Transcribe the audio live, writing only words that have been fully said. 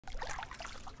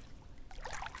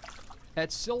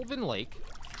At Sylvan Lake,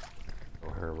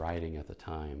 her writing at the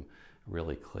time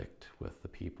really clicked with the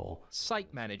people.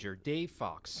 Site manager Dave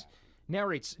Fox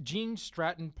narrates Gene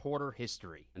Stratton Porter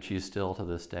history. And she's still to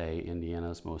this day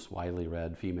Indiana's most widely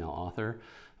read female author,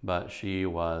 but she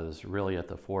was really at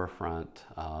the forefront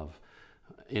of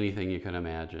anything you can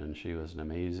imagine. She was an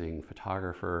amazing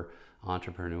photographer,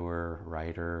 entrepreneur,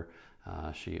 writer.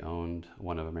 She owned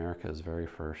one of America's very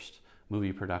first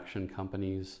movie production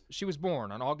companies. She was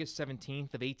born on August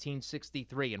 17th of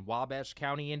 1863 in Wabash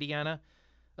County, Indiana,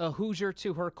 a Hoosier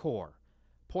to her core.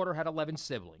 Porter had 11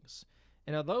 siblings,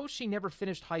 and although she never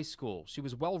finished high school, she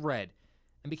was well-read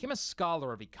and became a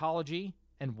scholar of ecology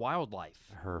and wildlife.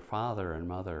 Her father and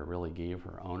mother really gave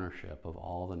her ownership of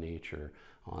all the nature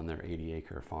on their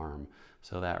 80-acre farm,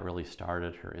 so that really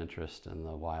started her interest in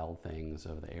the wild things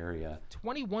of the area.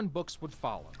 21 books would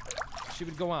follow. She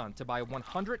would go on to buy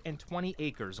 120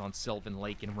 acres on Sylvan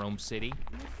Lake in Rome City.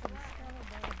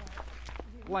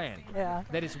 Land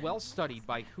that is well studied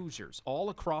by Hoosiers all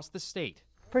across the state.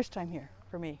 First time here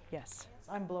for me, yes.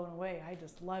 I'm blown away. I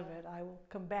just love it. I will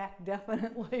come back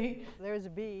definitely. There's a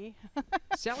bee.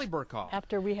 Sally Burkhoff,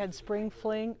 after we had spring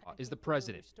fling, is the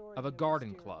president of a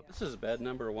garden club. This is bed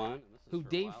number 1. Who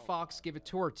Dave Fox gave a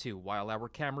tour to while our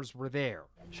cameras were there.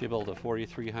 She built a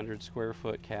 4,300 square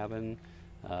foot cabin,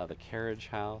 the carriage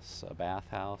house, a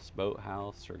bathhouse,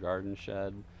 boathouse, her garden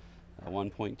shed, a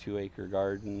 1.2 acre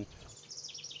garden.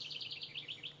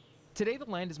 Today, the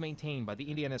land is maintained by the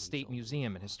Indiana State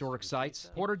Museum and Historic Sites.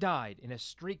 Porter died in a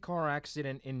streetcar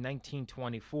accident in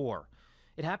 1924.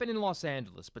 It happened in Los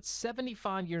Angeles, but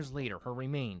 75 years later, her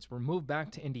remains were moved back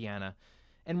to Indiana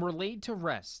and were laid to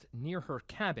rest near her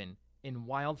cabin in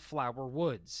Wildflower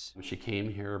Woods. She came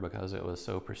here because it was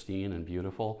so pristine and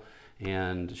beautiful,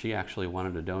 and she actually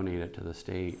wanted to donate it to the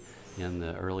state in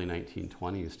the early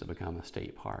 1920s to become a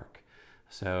state park.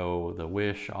 So the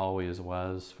wish always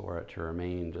was for it to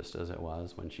remain just as it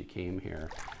was when she came here,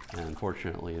 and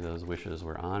fortunately those wishes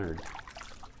were honored.